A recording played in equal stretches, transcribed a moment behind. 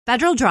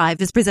Federal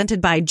Drive is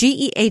presented by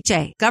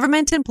GEHA,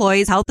 Government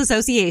Employees Health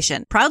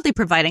Association, proudly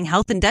providing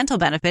health and dental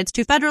benefits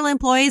to federal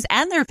employees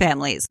and their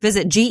families.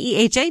 Visit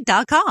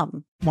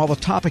GEHA.com. While the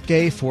topic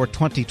A for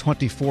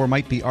 2024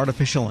 might be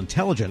artificial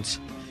intelligence,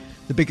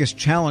 the biggest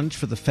challenge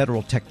for the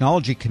federal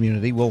technology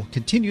community will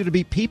continue to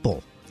be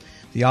people.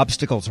 The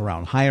obstacles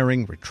around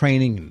hiring,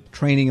 retraining, and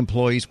training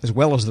employees, as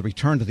well as the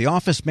return to the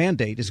office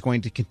mandate, is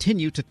going to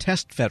continue to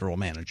test federal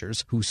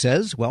managers, who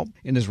says, well,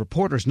 in his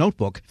reporter's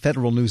notebook,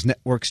 Federal News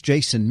Network's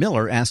Jason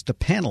Miller asked a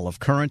panel of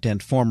current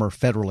and former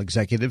federal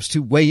executives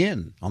to weigh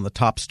in on the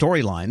top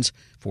storylines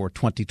for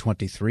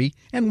 2023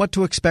 and what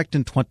to expect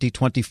in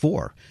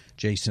 2024.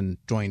 Jason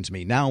joins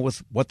me now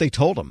with what they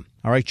told him.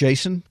 All right,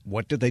 Jason,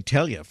 what did they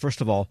tell you? First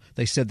of all,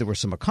 they said there were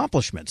some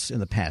accomplishments in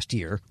the past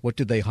year. What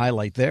did they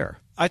highlight there?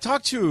 I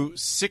talked to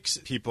 6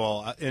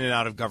 people in and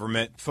out of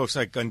government, folks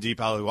like Gundeep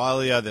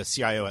Ahluwalia, the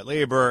CIO at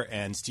Labor,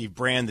 and Steve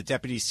Brand, the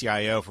Deputy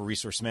CIO for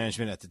Resource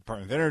Management at the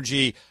Department of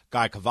Energy,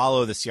 Guy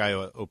Cavallo, the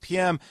CIO at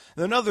OPM, and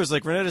then others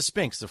like Renetta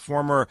Spinks, the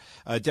former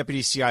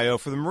Deputy CIO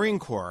for the Marine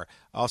Corps,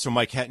 also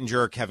Mike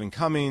Hettinger, Kevin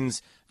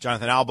Cummings,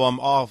 Jonathan Album,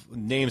 all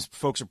names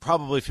folks are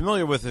probably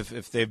familiar with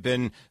if they've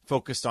been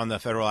focused on the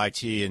federal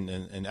IT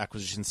and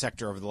acquisition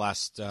sector over the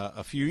last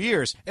a few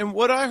years. And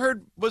what I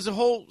heard was a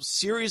whole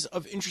series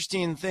of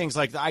interesting things,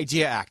 like the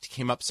IDEA Act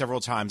came up several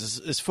times.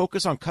 This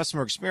focus on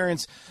customer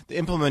experience, the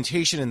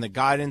implementation and the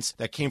guidance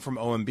that came from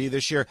OMB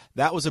this year,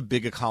 that was a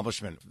big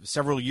accomplishment.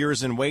 Several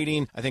years in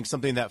waiting, I think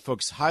something that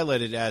folks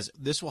highlighted as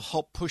this will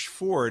help push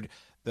forward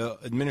the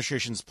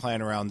administration's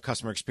plan around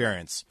customer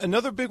experience.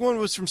 Another big one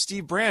was from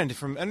Steve Brand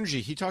from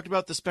Energy. He talked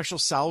about the special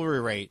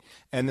salary rate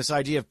and this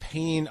idea of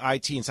paying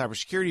IT and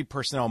cybersecurity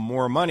personnel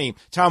more money.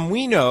 Tom,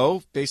 we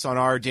know, based on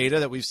our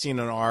data that we've seen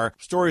on our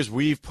stories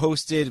we've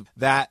posted,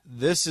 that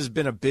this has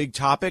been a big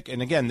topic.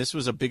 And again, this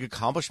was a big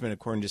accomplishment,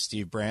 according to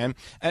Steve Brand.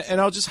 And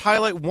I'll just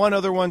highlight one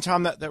other one,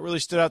 Tom, that really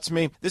stood out to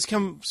me. This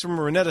comes from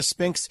Renetta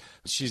Spinks.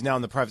 She's now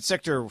in the private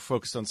sector,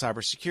 focused on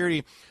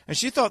cybersecurity. And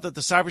she thought that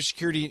the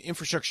Cybersecurity and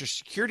Infrastructure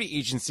Security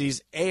Agency's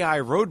AI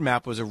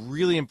roadmap was a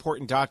really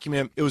important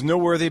document. It was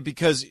noteworthy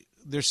because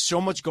there's so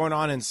much going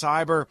on in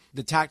cyber.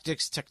 The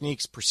tactics,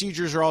 techniques,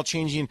 procedures are all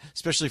changing,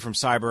 especially from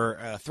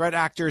cyber threat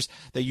actors,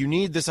 that you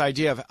need this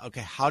idea of,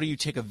 okay, how do you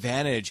take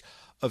advantage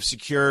of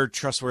secure,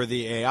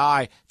 trustworthy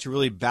AI to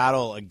really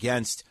battle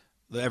against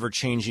the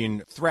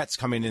ever-changing threats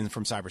coming in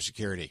from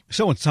cybersecurity.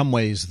 So in some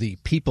ways, the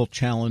people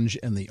challenge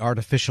and the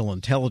artificial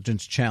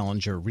intelligence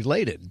challenge are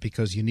related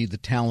because you need the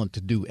talent to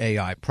do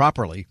AI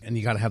properly, and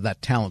you got to have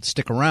that talent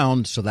stick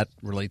around, so that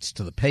relates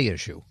to the pay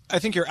issue. I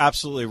think you're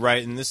absolutely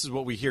right, and this is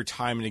what we hear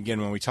time and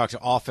again when we talk to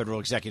all federal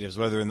executives,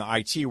 whether in the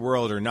IT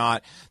world or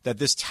not, that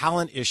this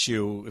talent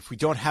issue, if we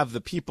don't have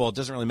the people, it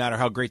doesn't really matter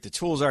how great the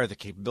tools are, the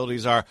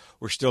capabilities are,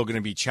 we're still going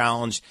to be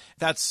challenged.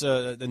 That's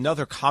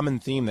another common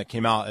theme that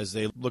came out as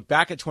they look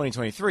back at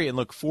 2023 and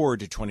look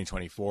forward to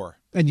 2024.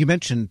 And you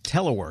mentioned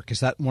telework.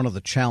 Is that one of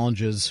the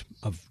challenges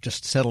of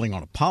just settling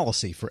on a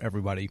policy for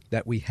everybody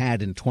that we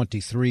had in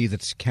 23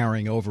 that's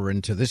carrying over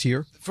into this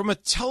year? From a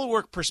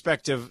telework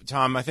perspective,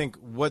 Tom, I think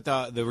what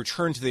the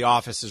return to the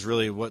office is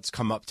really what's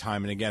come up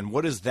time and again.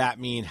 What does that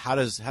mean? How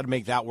to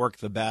make that work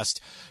the best?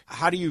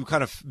 How do you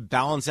kind of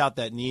balance out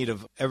that need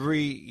of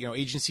every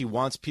agency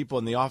wants people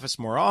in the office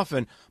more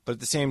often, but at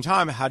the same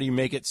time, how do you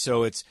make it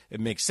so it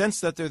makes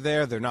sense that they're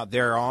there? They're not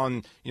there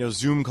on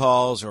Zoom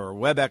calls or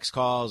WebEx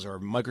calls or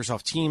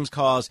Microsoft Teams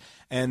calls,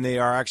 and they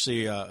are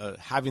actually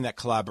having that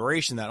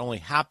collaboration that only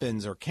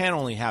happens or can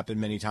only happen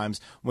many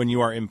times when you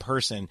are in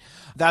person.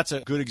 That's a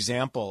good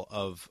example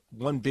of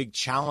one big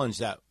challenge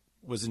that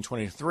was in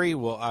 23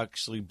 will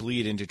actually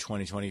bleed into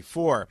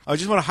 2024. I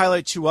just want to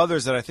highlight 2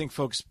 others that I think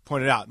folks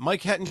pointed out.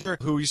 Mike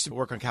Hettinger, who used to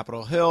work on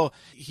Capitol Hill,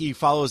 he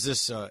follows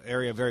this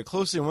area very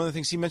closely. And one of the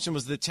things he mentioned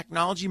was the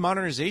Technology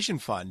Modernization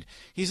Fund.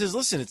 He says,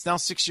 listen, it's now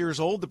 6 years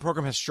old. The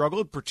program has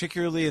struggled,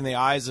 particularly in the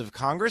eyes of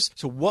Congress.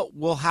 So what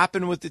will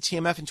happen with the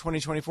TMF in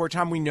 2024?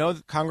 Tom, we know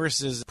that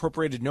Congress has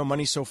appropriated no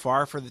money so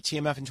far for the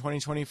TMF in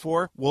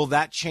 2024. Will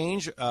that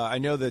change? I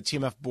know the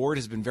TMF board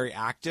has been very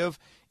active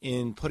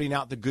in putting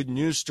out the good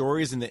news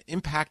stories and the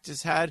impact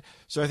it's had.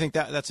 So I think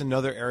that's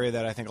another area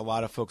that I think a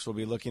lot of folks will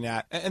be looking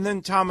at. And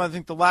then, Tom, I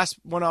think the last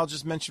one I'll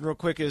just mention real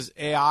quick is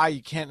AI.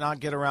 You can't not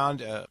get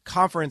around a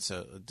conference,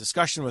 a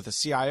discussion with a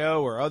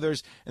CIO or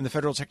others in the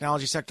federal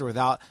technology sector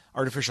without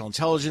artificial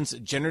intelligence,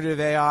 generative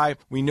AI.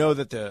 We know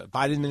that the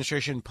Biden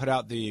administration put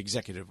out the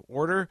executive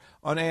order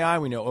on AI.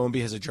 We know OMB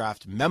has a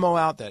draft memo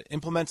out that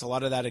implements a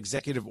lot of that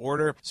executive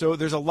order. So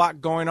there's a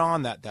lot going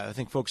on that I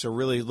think folks are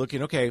really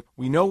looking, okay,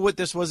 we know what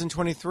this was in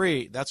 23.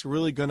 That's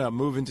really going to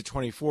move into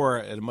 24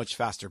 at a much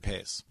faster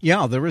pace.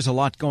 Yeah, there is a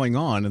lot going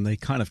on, and they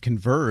kind of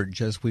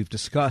converge, as we've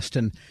discussed.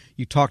 And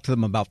you talk to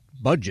them about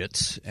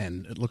budgets,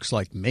 and it looks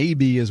like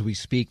maybe as we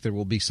speak there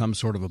will be some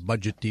sort of a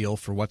budget deal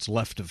for what's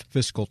left of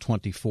fiscal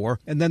 24.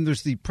 And then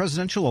there's the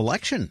presidential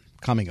election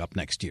coming up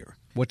next year.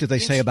 What did they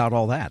say about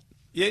all that?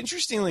 Yeah,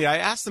 interestingly, I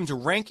asked them to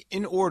rank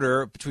in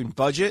order between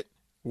budget,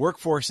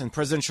 workforce and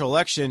presidential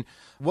election,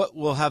 what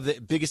will have the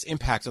biggest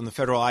impact on the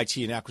federal IT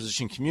and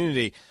acquisition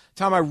community?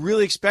 Tom, I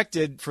really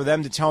expected for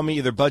them to tell me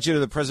either budget or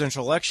the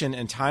presidential election.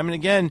 And time and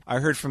again, I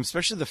heard from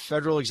especially the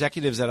federal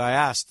executives that I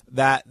asked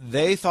that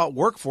they thought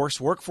workforce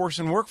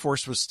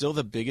was still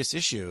the biggest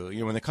issue.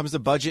 You know, when it comes to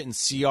budget and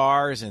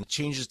CRs and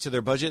changes to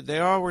their budget, they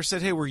always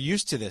said, hey, we're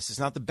used to this. It's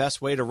not the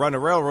best way to run a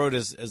railroad,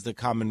 as the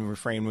common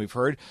refrain we've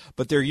heard,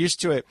 but they're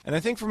used to it. And I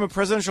think from a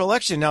presidential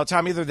election, now,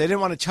 Tom, either they didn't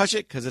want to touch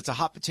it because it's a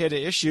hot potato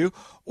issue,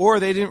 or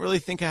they didn't really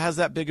think it has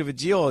that big of a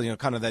deal, you know,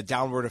 kind of that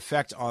downward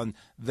effect on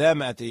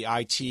them at the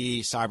IT,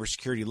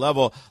 cybersecurity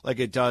level, like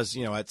it does,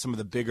 you know, at some of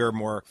the bigger,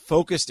 more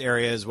focused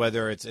areas,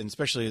 whether it's, and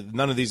especially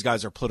none of these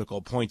guys are political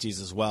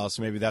appointees as well.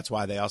 So maybe that's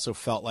why they also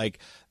felt like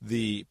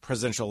the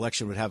presidential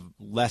election would have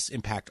less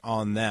impact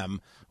on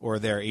them or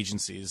their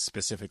agencies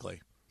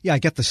specifically. Yeah, I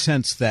get the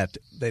sense that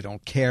they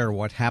don't care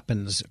what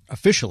happens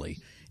officially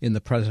in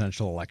the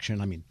presidential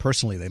election. I mean,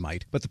 personally they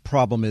might. But the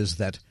problem is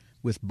that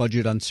with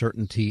budget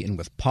uncertainty and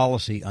with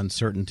policy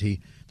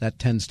uncertainty, that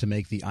tends to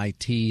make the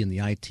IT and the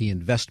IT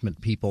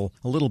investment people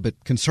a little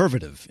bit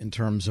conservative in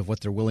terms of what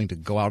they're willing to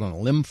go out on a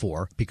limb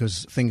for,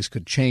 because things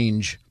could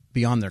change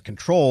beyond their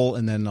control,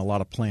 and then a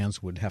lot of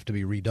plans would have to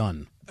be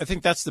redone. I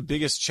think that's the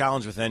biggest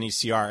challenge with any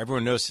CR.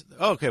 Everyone knows,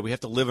 oh, okay, we have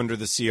to live under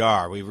the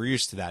CR. We were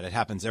used to that. It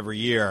happens every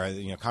year.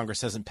 You know,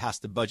 Congress hasn't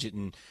passed the budget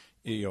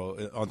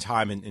on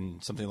time in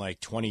something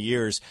like 20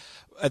 years.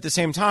 At the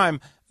same time,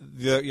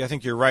 I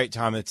think you're right,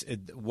 Tom.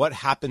 What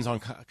happens on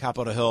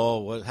Capitol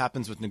Hill, what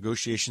happens with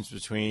negotiations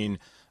between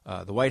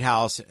the White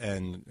House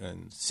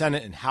and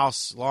Senate and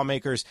House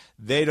lawmakers,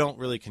 they don't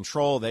really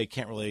control. They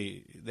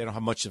don't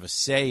have much of a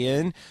say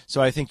in.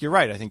 So I think you're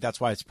right. I think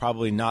that's why it's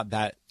probably not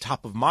that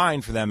top of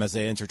mind for them as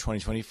they enter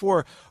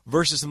 2024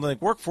 versus something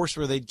like workforce,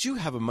 where they do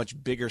have a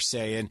much bigger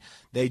say in.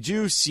 They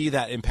do see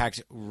that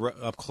impact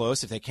up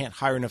close. If they can't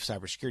hire enough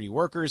cybersecurity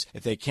workers,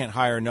 if they can't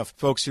hire enough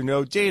folks who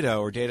know data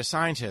or data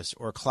scientists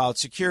or cloud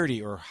security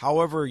or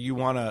however you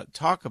want to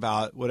talk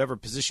about whatever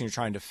position you're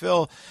trying to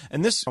fill.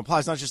 And this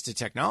applies not just to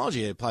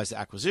technology, it applies to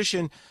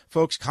acquisition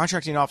folks,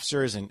 contracting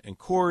officers and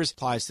cores,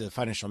 applies to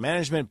financial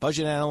management,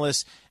 budget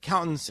analysts,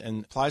 accountants,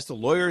 and applies to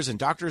lawyers and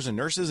doctors and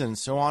nurses and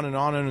so on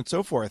and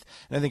so forth.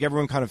 And I think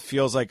everyone kind of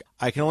feels like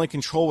I can only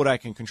control what I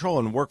can control,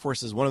 and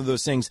workforce is one of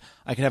those things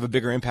I can have a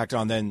bigger impact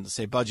on than,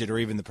 say, budget or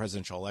even the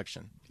presidential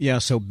election. Yeah,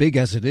 so big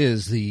as it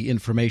is, the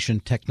information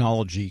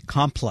technology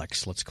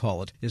complex, let's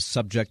call it, is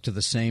subject to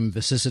the same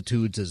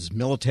vicissitudes as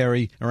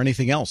military or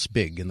anything else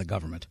big in the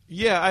government.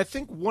 Yeah, I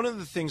think one of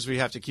the things we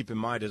have to keep in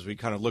mind as we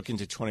kind of look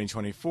into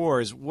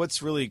 2024 is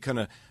what's really going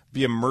to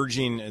be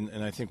emerging,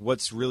 and I think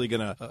what's really going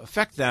to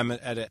affect them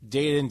at a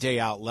day-in,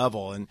 day-out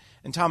level. And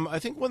Tom, I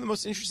think one of the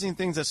most interesting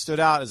things that stood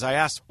out is I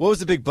asked, what was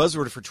the big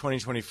buzzword for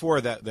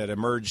 2024 that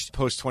emerged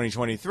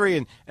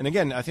post-2023? And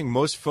again, I think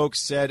most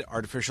folks said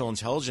artificial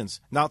intelligence.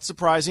 Not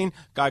surprising.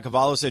 Guy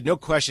Cavallo said, no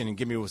question, and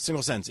give me a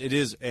single sentence, it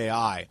is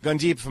AI.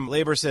 Gundeep from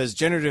Labor says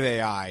generative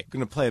AI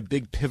going to play a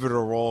big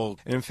pivotal role.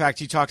 And in fact,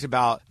 he talked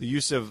about the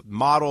use of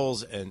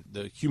models and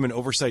the human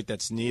oversight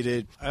that's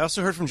needed. I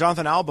also heard from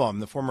Jonathan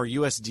Albaum, the former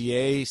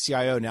USDA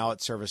CIO, now at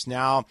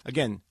ServiceNow.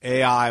 Again,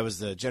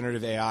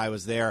 generative AI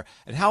was there,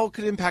 and how it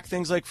could impact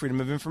things like Freedom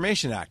of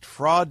Information Act,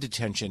 fraud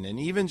detection, and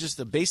even just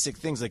the basic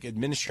things like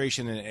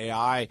administration and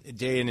AI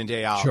day in and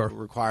day out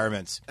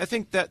requirements. I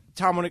think that,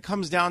 Tom, when it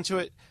comes down to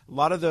it, a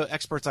lot of the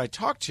experts I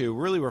talked to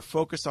really were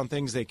focused on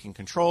things they can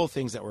control,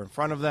 things that were in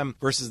front of them,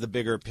 versus the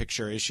bigger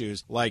picture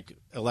issues like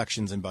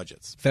elections and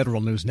budgets.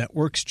 Federal News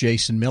Network's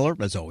Jason Miller,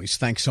 as always,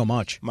 thanks so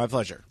much. My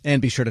pleasure.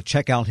 And be sure to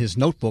check out his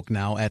notebook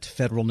now at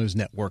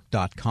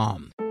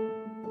federalnewsnetwork.com.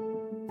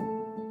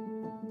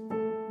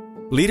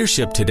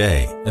 Leadership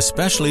today,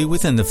 especially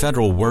within the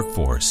federal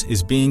workforce,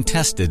 is being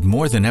tested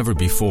more than ever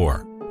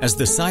before. As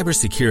the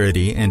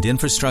Cybersecurity and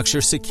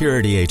Infrastructure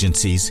Security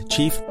Agency's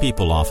Chief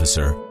People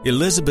Officer,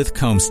 Elizabeth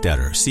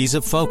Comstetter sees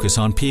a focus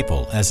on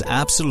people as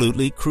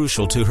absolutely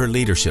crucial to her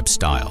leadership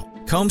style.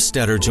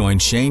 Comstetter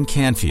joined Shane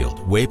Canfield,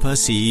 WEPA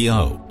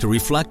CEO, to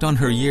reflect on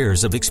her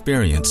years of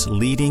experience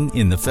leading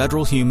in the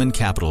federal human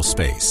capital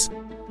space.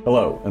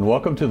 Hello, and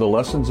welcome to the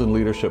Lessons in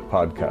Leadership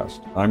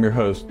podcast. I'm your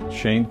host,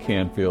 Shane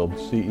Canfield,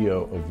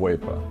 CEO of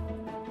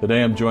WEPA.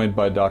 Today I'm joined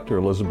by Dr.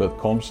 Elizabeth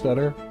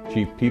Comstetter,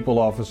 Chief People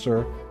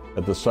Officer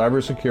at the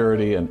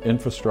Cybersecurity and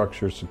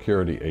Infrastructure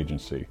Security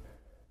Agency.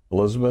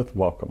 Elizabeth,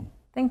 welcome.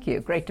 Thank you.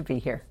 Great to be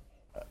here.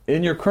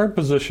 In your current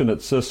position at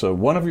CISA,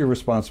 one of your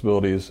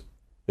responsibilities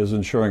is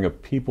ensuring a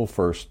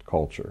people-first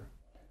culture.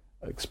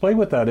 Explain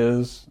what that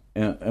is,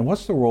 and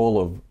what's the role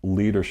of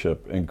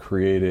leadership in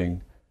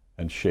creating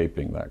and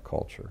shaping that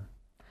culture?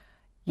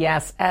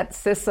 Yes, at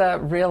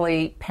CISA,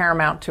 really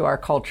paramount to our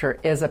culture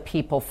is a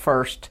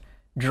people-first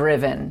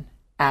driven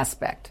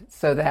aspect,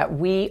 so that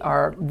we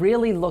are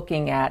really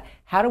looking at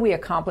how do we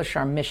accomplish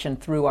our mission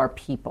through our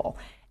people.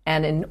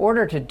 And in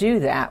order to do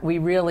that, we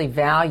really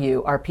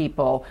value our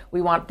people.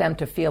 We want them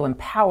to feel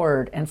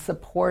empowered and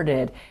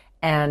supported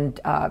and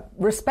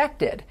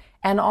respected.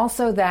 And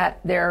also that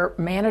their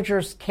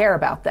managers care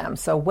about them.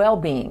 So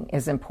well-being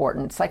is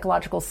important.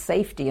 Psychological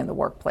safety in the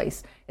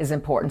workplace is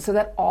important so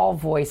that all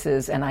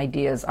voices and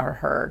ideas are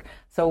heard.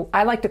 So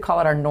I like to call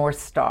it our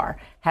North Star.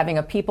 Having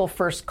a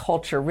people-first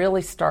culture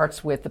really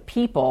starts with the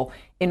people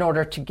in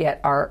order to get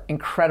our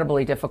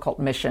incredibly difficult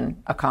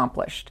mission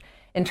accomplished.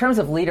 In terms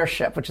of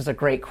leadership, which is a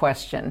great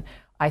question,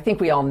 I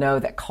think we all know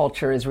that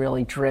culture is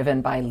really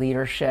driven by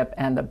leadership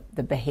and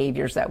the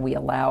behaviors that we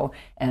allow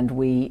and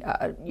we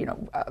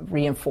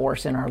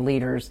reinforce in our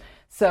leaders.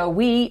 So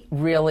we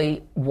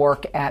really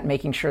work at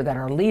making sure that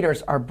our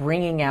leaders are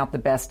bringing out the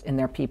best in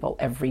their people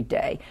every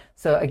day.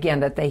 So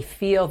again, that they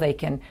feel they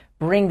can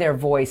bring their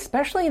voice,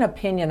 especially an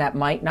opinion that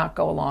might not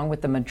go along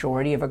with the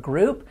majority of a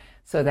group,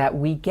 so that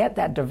we get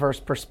that diverse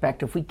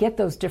perspective. We get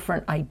those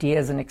different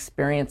ideas and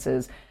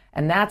experiences.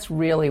 And that's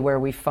really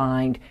where we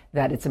find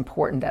that it's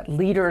important that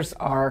leaders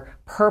are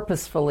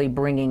purposefully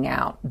bringing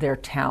out their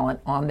talent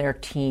on their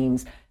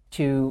teams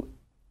to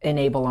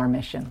enable our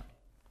mission.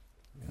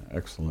 Yeah,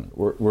 excellent.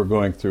 We're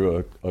going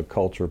through a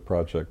culture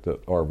project at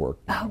our work.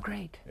 Oh,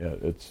 great. Yeah,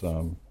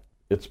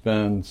 it's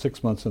been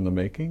 6 months in the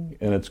making,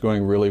 and it's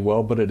going really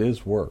well, but it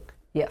is work.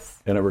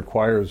 Yes. And it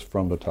requires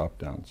from the top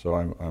down. So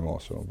I'm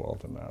also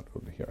involved in that.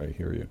 I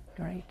hear you.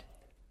 Great.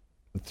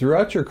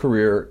 Throughout your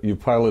career, you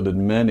piloted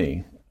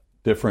many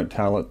different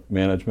talent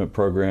management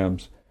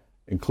programs,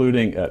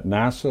 including at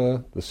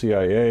NASA, the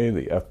CIA,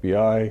 the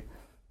FBI,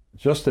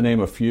 just to name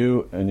a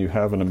few, and you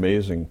have an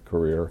amazing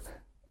career.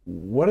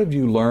 What have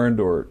you learned,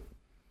 or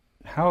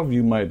how have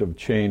you might have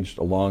changed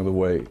along the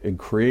way in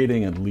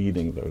creating and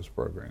leading those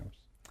programs?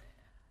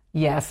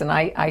 Yes, and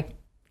I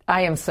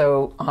am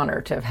so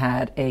honored to have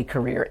had a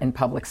career in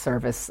public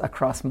service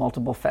across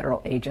multiple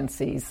federal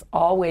agencies,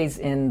 always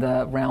in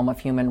the realm of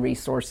human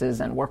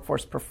resources and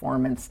workforce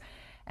performance.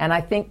 And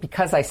I think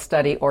because I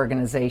study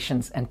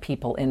organizations and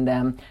people in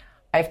them,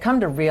 I've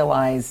come to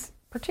realize,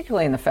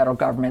 particularly in the federal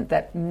government,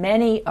 that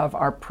many of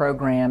our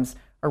programs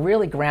are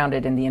really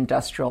grounded in the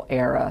industrial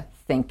era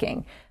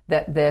thinking,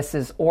 that this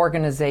is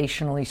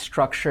organizationally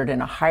structured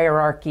in a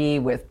hierarchy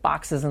with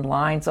boxes and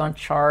lines on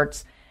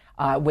charts,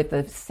 with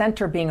the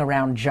center being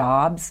around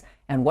jobs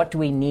and what do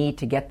we need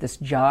to get this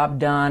job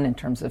done in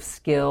terms of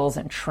skills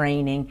and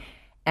training.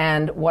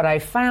 And what I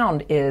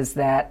found is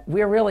that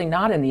we're really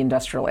not in the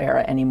industrial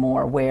era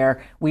anymore,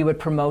 where we would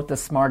promote the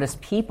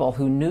smartest people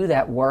who knew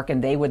that work,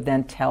 and they would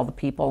then tell the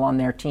people on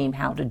their team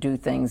how to do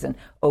things and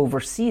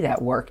oversee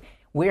that work.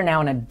 We're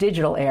now in a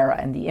digital era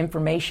and the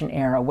information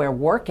era where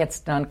work gets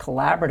done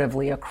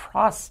collaboratively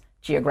across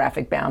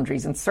geographic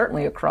boundaries and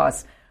certainly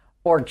across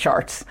org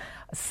charts.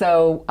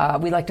 So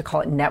we like to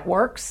call it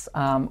networks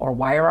or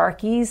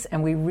hierarchies,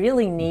 and we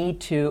really need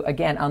to,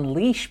 again,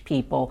 unleash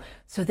people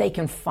so they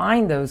can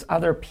find those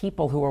other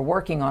people who are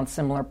working on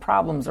similar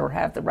problems or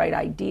have the right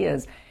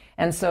ideas.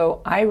 And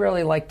so I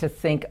really like to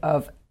think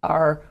of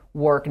our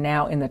work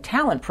now in the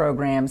talent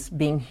programs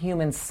being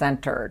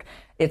human-centered.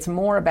 It's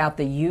more about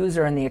the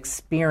user and the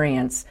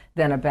experience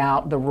than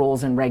about the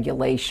rules and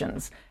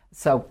regulations.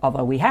 So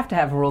although we have to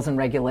have rules and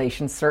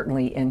regulations,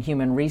 certainly in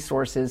human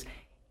resources,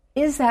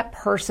 is that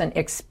person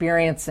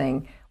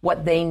experiencing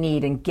what they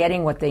need and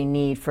getting what they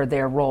need for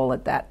their role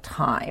at that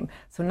time?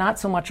 So not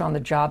so much on the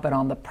job, but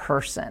on the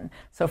person.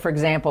 So for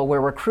example, we're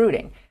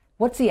recruiting.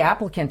 What's the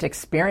applicant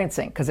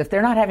experiencing? Because if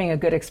they're not having a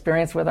good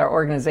experience with our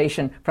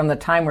organization from the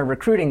time we're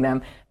recruiting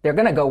them, they're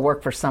going to go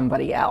work for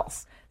somebody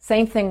else.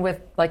 Same thing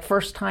with like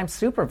first-time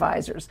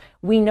supervisors.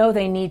 We know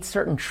they need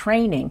certain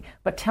training,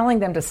 but telling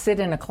them to sit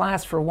in a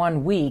class for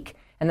 1 week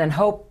and then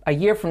hope a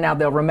year from now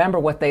they'll remember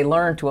what they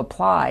learned to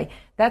apply,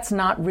 that's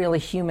not really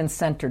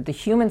human-centered. The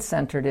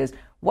human-centered is,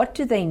 what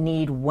do they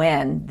need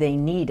when they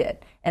need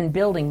it? And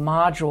building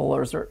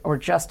modules or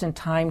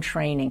just-in-time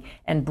training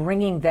and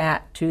bringing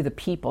that to the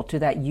people, to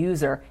that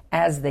user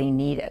as they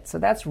need it. So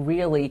that's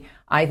really,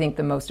 I think,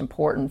 the most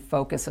important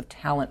focus of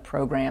talent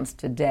programs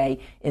today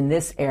in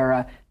this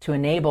era to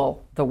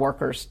enable the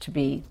workers to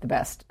be the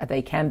best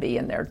they can be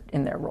in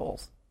their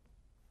roles.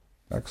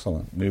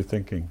 Excellent. New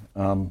thinking.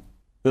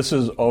 This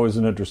is always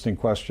an interesting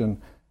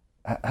question.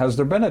 Has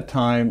there been a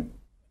time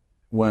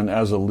when,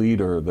 as a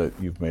leader, that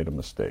you've made a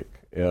mistake?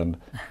 And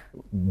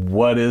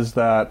what is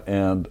that?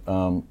 And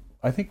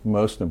I think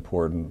most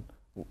important,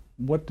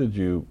 what did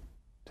you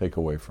take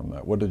away from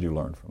that? What did you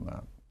learn from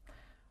that?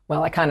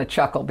 Well, I kind of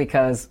chuckle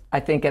because I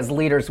think as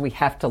leaders we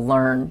have to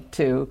learn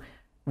to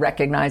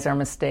recognize our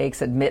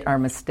mistakes, admit our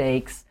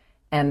mistakes,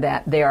 and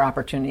that they are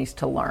opportunities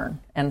to learn.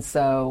 And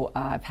so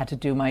I've had to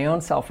do my own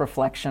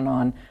self-reflection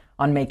on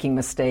making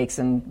mistakes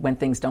and when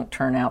things don't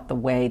turn out the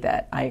way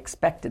that I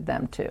expected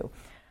them to.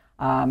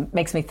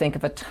 Makes me think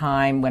of a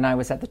time when I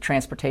was at the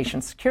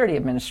Transportation Security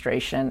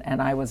Administration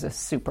and I was a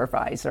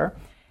supervisor,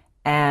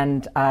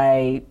 and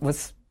I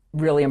was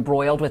really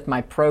embroiled with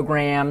my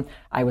program.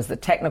 I was the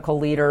technical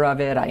leader of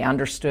it. I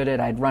understood it.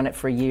 I'd run it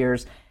for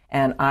years,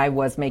 and I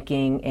was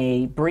making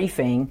a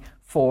briefing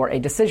for a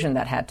decision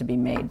that had to be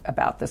made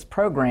about this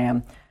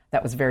program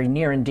that was very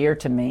near and dear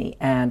to me.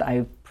 And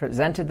I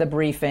presented the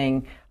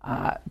briefing,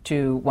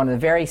 to one of the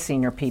very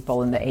senior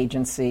people in the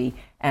agency,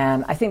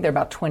 and I think there are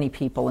about 20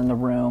 people in the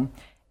room,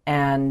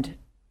 and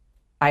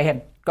I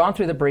had gone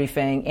through the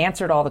briefing,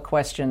 answered all the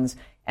questions,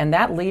 and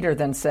that leader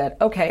then said,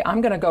 okay,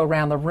 I'm going to go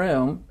around the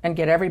room and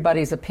get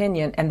everybody's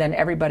opinion, and then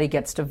everybody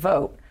gets to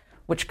vote,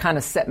 which kind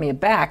of set me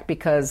aback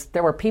because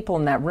there were people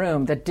in that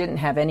room that didn't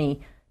have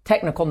any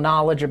technical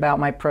knowledge about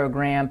my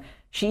program.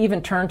 She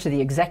even turned to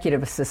the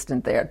executive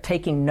assistant there,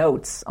 taking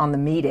notes on the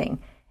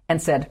meeting,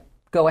 and said,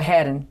 go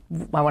ahead, and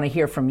I want to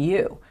hear from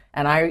you.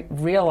 And I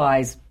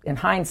realized, in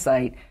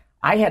hindsight,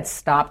 I had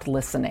stopped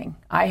listening.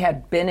 I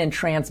had been in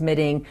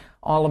transmitting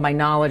all of my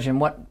knowledge and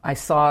what I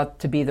saw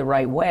to be the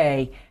right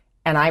way,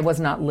 and I was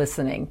not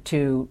listening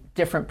to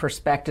different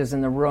perspectives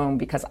in the room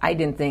because I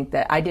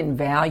didn't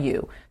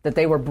value that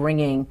they were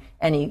bringing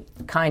any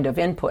kind of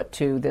input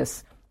to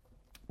this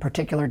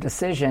particular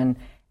decision.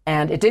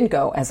 And it didn't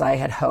go as I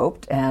had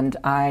hoped, and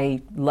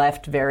I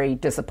left very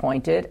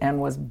disappointed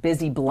and was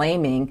busy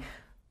blaming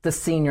the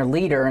senior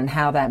leader and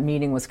how that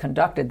meeting was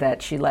conducted,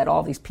 that she let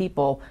all these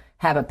people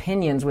have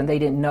opinions when they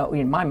didn't know,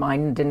 in my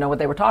mind, didn't know what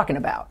they were talking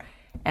about.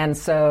 And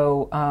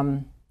so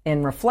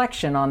in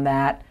reflection on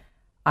that,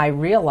 I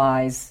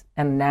realize,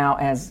 and now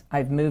as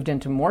I've moved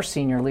into more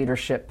senior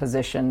leadership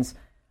positions,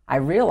 I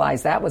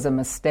realize that was a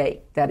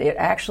mistake, that it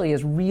actually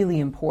is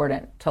really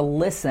important to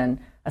listen,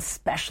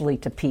 especially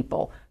to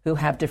people who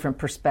have different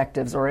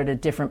perspectives or at a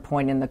different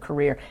point in the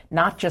career,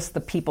 not just the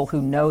people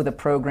who know the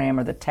program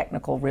or the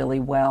technical really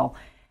well.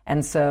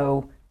 And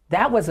so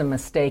that was a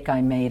mistake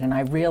I made, and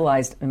I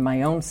realized in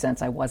my own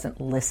sense I wasn't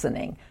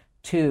listening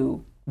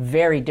to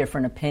very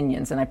different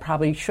opinions, and I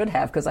probably should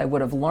have, because I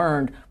would have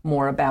learned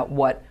more about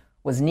what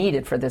was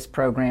needed for this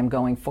program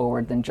going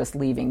forward than just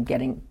leaving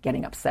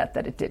getting upset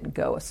that it didn't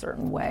go a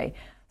certain way.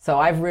 So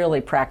I've really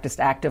practiced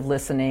active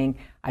listening.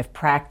 I've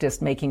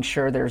practiced making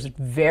sure there's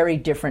very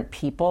different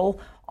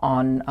people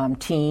on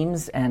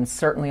teams and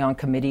certainly on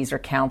committees or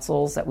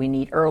councils, that we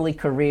need early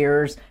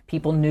careers,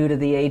 people new to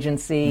the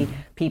agency,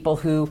 people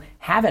who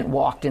haven't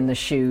walked in the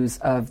shoes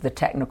of the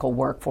technical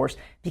workforce,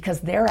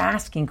 because they're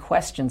asking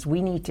questions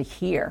we need to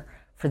hear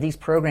for these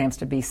programs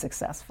to be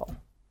successful.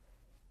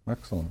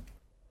 Excellent.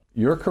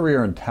 Your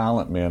career in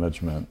talent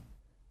management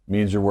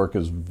means your work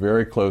is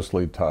very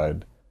closely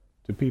tied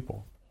to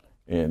people.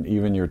 And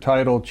even your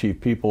title,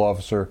 Chief People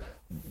Officer,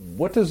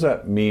 what does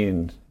that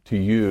mean to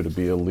you to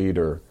be a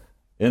leader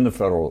in the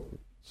federal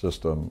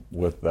system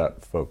with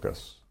that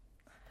focus?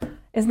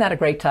 Isn't that a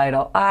great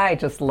title? I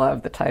just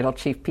love the title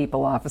Chief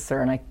People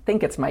Officer, and I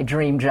think it's my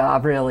dream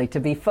job, really, to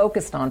be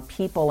focused on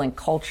people and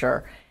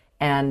culture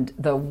and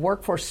the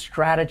workforce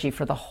strategy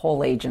for the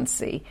whole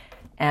agency.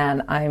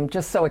 And I'm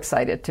just so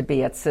excited to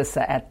be at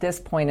CISA at this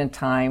point in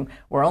time.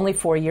 We're only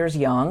 4 years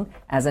young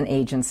as an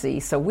agency,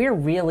 so we're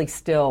really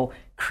still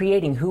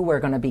creating who we're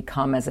going to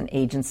become as an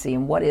agency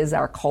and what is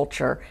our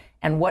culture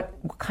and what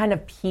kind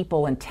of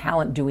people and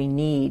talent do we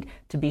need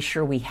to be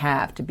sure we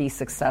have to be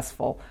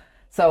successful.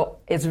 So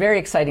it's very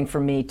exciting for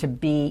me to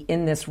be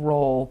in this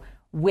role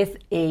with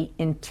a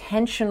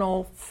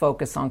intentional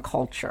focus on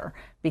culture,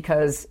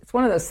 because it's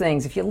one of those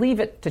things, if you leave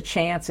it to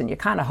chance and you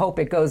kind of hope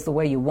it goes the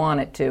way you want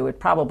it to, it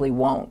probably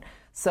won't.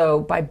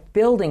 So by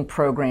building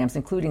programs,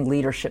 including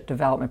leadership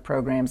development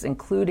programs,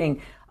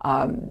 including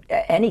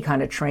any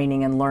kind of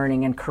training and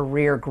learning and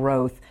career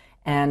growth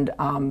and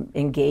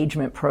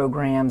engagement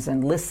programs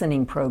and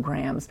listening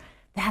programs,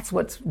 that's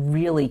what's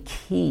really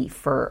key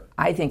for,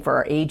 I think, for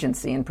our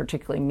agency, and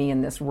particularly me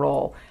in this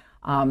role.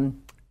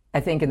 I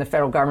think in the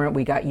federal government,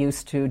 we got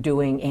used to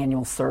doing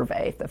annual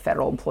survey, the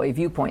Federal Employee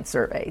Viewpoint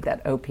Survey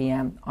that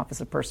OPM, Office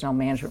of Personnel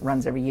Management,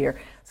 runs every year.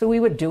 So we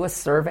would do a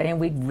survey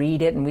and we'd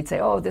read it and we'd say,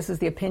 oh, this is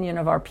the opinion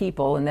of our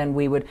people. And then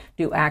we would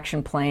do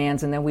action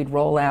plans, and then we'd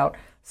roll out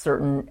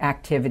certain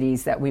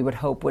activities that we would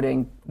hope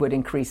would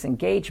increase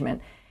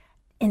engagement.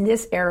 In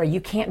this era, you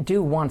can't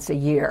do once a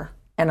year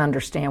and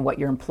understand what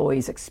your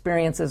employees'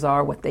 experiences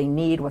are, what they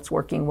need, what's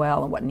working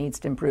well, and what needs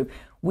to improve.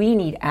 We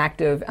need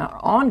active,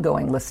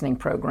 ongoing listening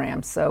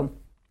programs. So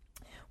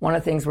one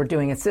of the things we're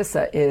doing at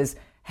CISA is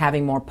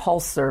having more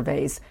pulse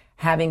surveys,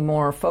 having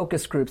more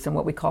focus groups and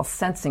what we call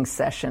sensing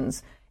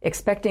sessions,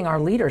 expecting our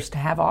leaders to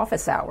have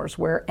office hours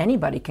where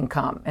anybody can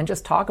come and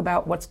just talk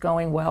about what's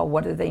going well,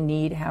 what do they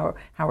need, how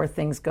are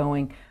things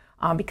going,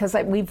 because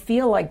we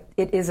feel like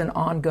it is an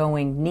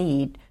ongoing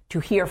need to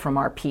hear from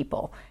our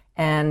people.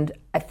 And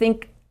I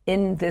think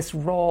in this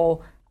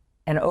role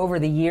and over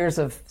the years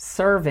of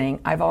serving,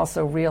 I've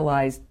also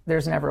realized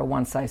there's never a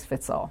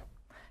one-size-fits-all.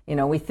 You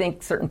know, we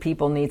think certain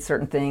people need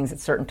certain things at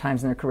certain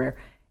times in their career.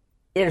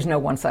 There's no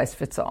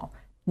one-size-fits-all.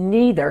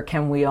 Neither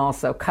can we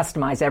also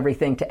customize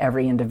everything to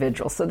every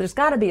individual. So there's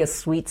got to be a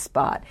sweet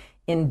spot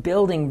in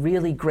building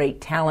really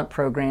great talent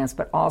programs,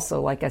 but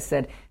also, like I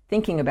said,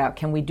 thinking about,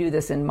 can we do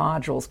this in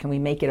modules? Can we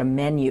make it a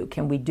menu?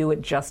 Can we do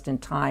it just in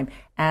time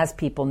as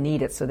people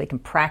need it so they can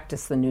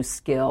practice the new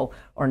skill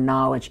or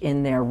knowledge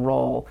in their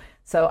role?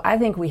 So I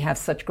think we have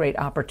such great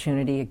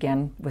opportunity,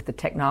 again, with the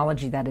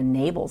technology that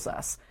enables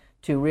us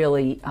to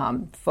really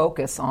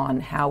focus on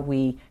how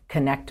we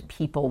connect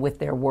people with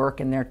their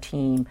work and their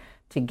team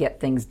to get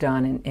things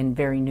done in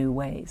very new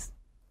ways.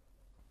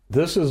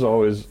 This is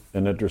always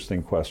an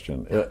interesting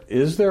question.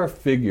 Is there a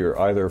figure,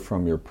 either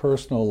from your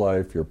personal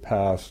life, your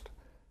past,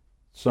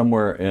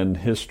 somewhere in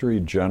history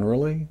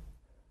generally,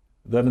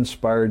 that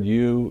inspired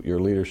you, your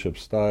leadership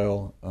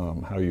style,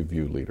 how you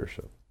view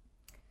leadership?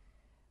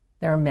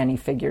 There are many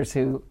figures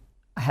who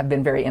have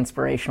been very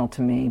inspirational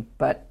to me,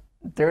 but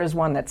there is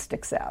one that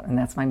sticks out, and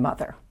that's my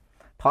mother,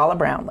 Paula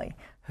Brownlee,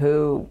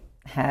 who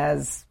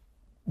has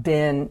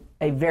been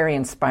a very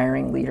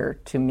inspiring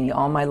leader to me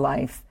all my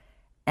life.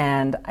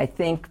 And I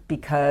think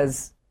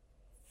because,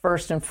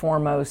 first and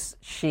foremost,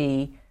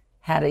 she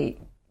had a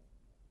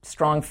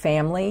strong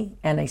family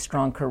and a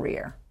strong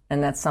career.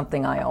 And that's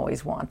something I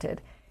always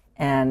wanted.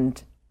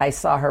 And I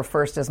saw her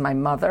first as my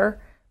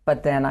mother,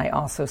 but then I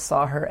also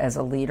saw her as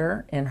a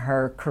leader in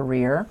her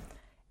career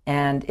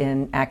and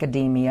in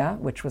academia,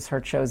 which was her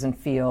chosen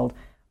field.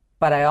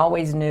 But I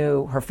always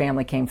knew her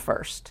family came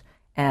first.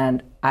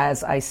 And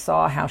as I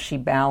saw how she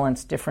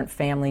balanced different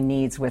family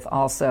needs with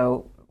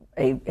also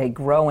a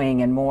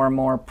growing and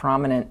more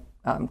prominent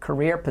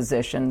career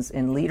positions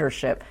in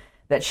leadership,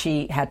 that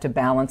she had to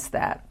balance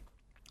that.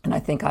 And I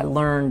think I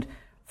learned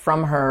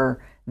from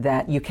her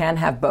that you can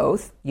have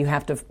both. You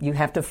have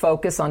to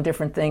focus on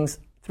different things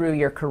through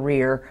your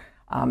career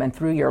and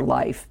through your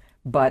life,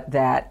 but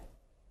that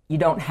you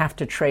don't have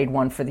to trade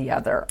one for the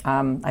other.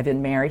 I've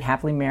been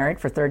happily married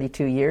for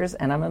 32 years,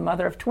 and I'm a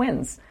mother of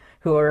twins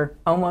who are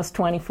almost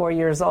 24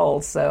 years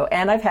old.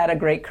 And I've had a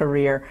great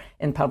career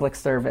in public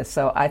service.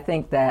 So I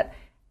think that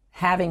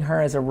having her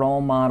as a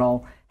role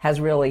model has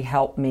really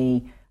helped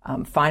me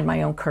find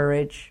my own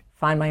courage,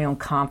 find my own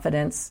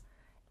confidence,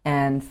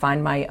 and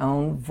find my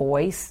own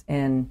voice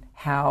in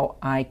how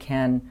I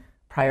can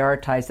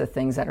prioritize the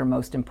things that are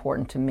most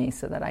important to me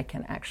so that I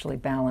can actually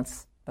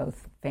balance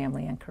both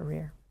family and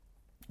career.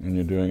 And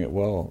you're doing it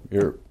well.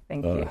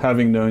 Thank you.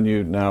 Having known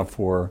you now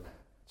for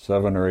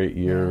 7 or 8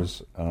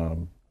 years,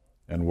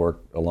 and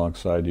worked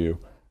alongside you,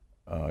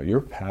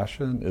 your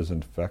passion is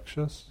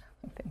infectious.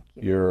 Thank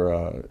you.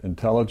 Your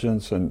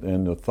intelligence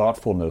and the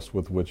thoughtfulness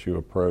with which you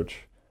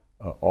approach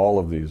all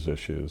of these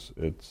issues,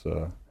 it's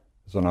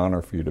an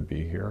honor for you to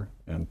be here,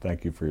 and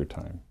thank you for your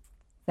time.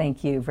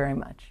 Thank you very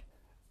much.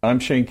 I'm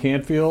Shane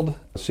Canfield,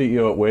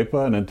 CEO at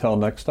WEPA, and until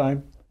next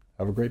time,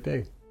 have a great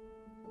day.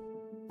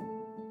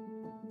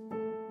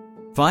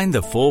 Find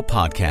the full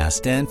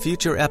podcast and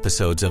future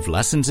episodes of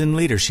Lessons in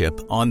Leadership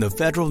on the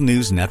Federal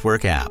News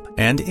Network app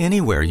and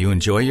anywhere you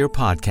enjoy your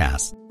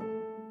podcasts.